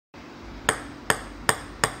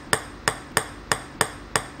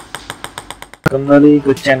Kembali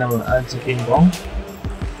ke channel Aji Pingpong.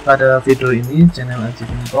 Pada video ini channel Aji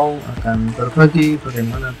Pingpong akan berbagi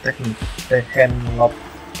bagaimana teknik backhand lob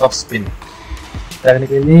topspin. Teknik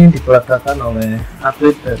ini diperagakan oleh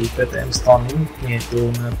atlet dari PTM Stoning, yaitu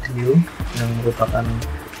Nadio, yang merupakan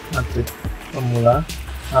atlet pemula,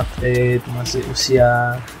 atlet masih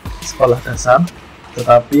usia sekolah dasar,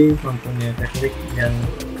 tetapi mempunyai teknik yang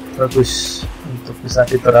bagus untuk bisa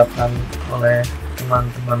diterapkan oleh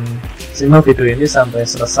teman-teman. Simak video ini sampai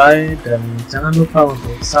selesai dan jangan lupa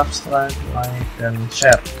untuk subscribe, like, dan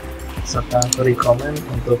share, serta beri komen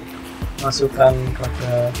untuk masukan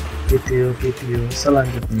pada video-video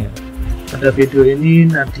selanjutnya. Pada video ini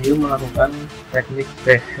Nadio melakukan teknik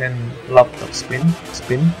backhand lob topspin,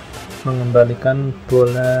 mengembalikan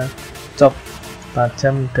bola chop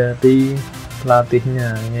tajam dari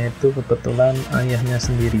pelatihnya, yaitu kebetulan ayahnya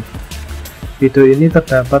sendiri. Video ini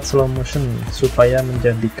terdapat slow motion supaya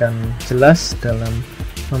menjadikan jelas dalam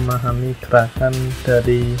memahami gerakan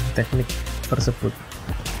dari teknik tersebut.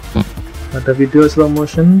 Pada video slow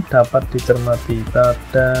motion dapat dicermati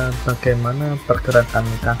pada bagaimana pergerakan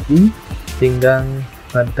kaki, pinggang,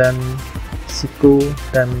 badan, siku,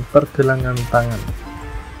 dan pergelangan tangan.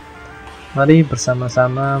 Mari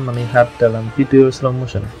bersama-sama melihat dalam video slow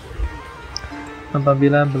motion.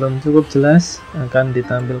 Apabila belum cukup jelas, akan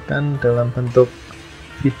ditampilkan dalam bentuk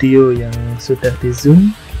video yang sudah di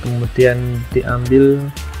zoom, kemudian diambil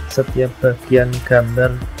setiap bagian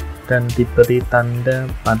gambar dan diberi tanda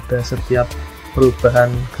pada setiap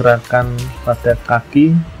perubahan gerakan pada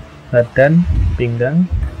kaki, badan, pinggang,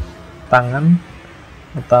 tangan,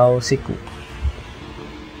 atau siku.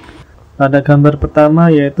 Pada gambar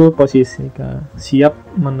pertama yaitu posisi siap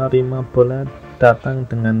menerima bola datang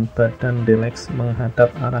dengan badan rileks menghadap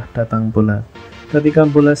arah datang bola. Ketika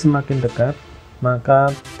bola semakin dekat, maka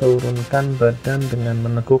turunkan badan dengan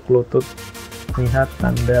menekuk lutut. Lihat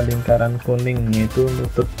tanda lingkaran kuning, yaitu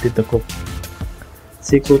lutut ditekuk.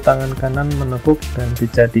 Siku tangan kanan menekuk dan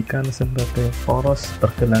dijadikan sebagai poros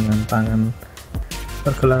pergelangan tangan.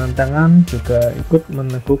 Pergelangan tangan juga ikut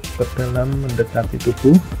menekuk ke dalam mendekati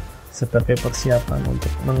tubuh sebagai persiapan untuk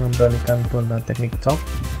mengembalikan bola teknik chop.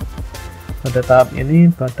 Pada tahap ini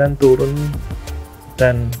badan turun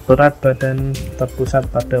dan berat badan terpusat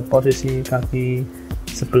pada posisi kaki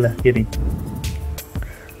sebelah kiri.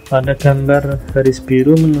 Pada gambar garis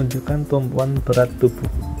biru menunjukkan tumpuan berat tubuh.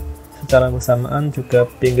 Secara bersamaan juga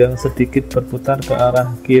pinggang sedikit berputar ke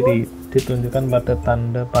arah kiri, ditunjukkan pada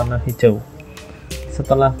tanda panah hijau.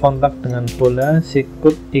 Setelah kontak dengan bola,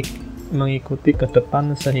 sikut mengikuti ke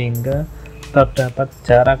depan sehingga terdapat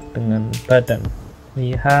jarak dengan badan.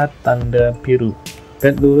 Lihat tanda biru.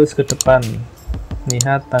 Bed lurus ke depan.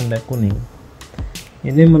 Lihat tanda kuning.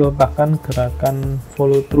 Ini merupakan gerakan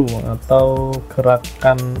follow through atau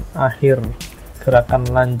gerakan akhir, gerakan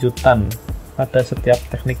lanjutan pada setiap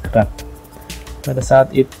teknik gerak. Pada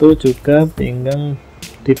saat itu juga pinggang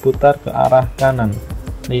diputar ke arah kanan.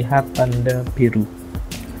 Lihat tanda biru.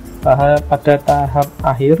 Pada tahap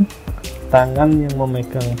akhir, tangan yang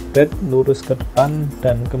memegang bed lurus ke depan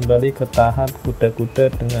dan kembali ke tahap kuda-kuda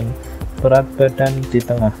dengan berat badan di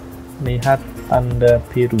tengah. Lihat tanda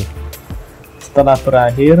biru. Setelah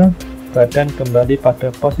berakhir, badan kembali pada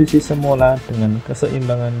posisi semula dengan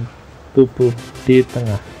keseimbangan tubuh di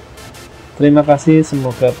tengah. Terima kasih,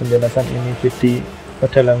 semoga penjelasan ini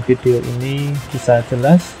dalam video ini bisa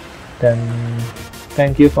jelas, dan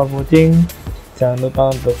thank you for watching. Jangan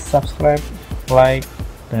lupa untuk subscribe, like,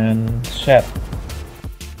 dan share.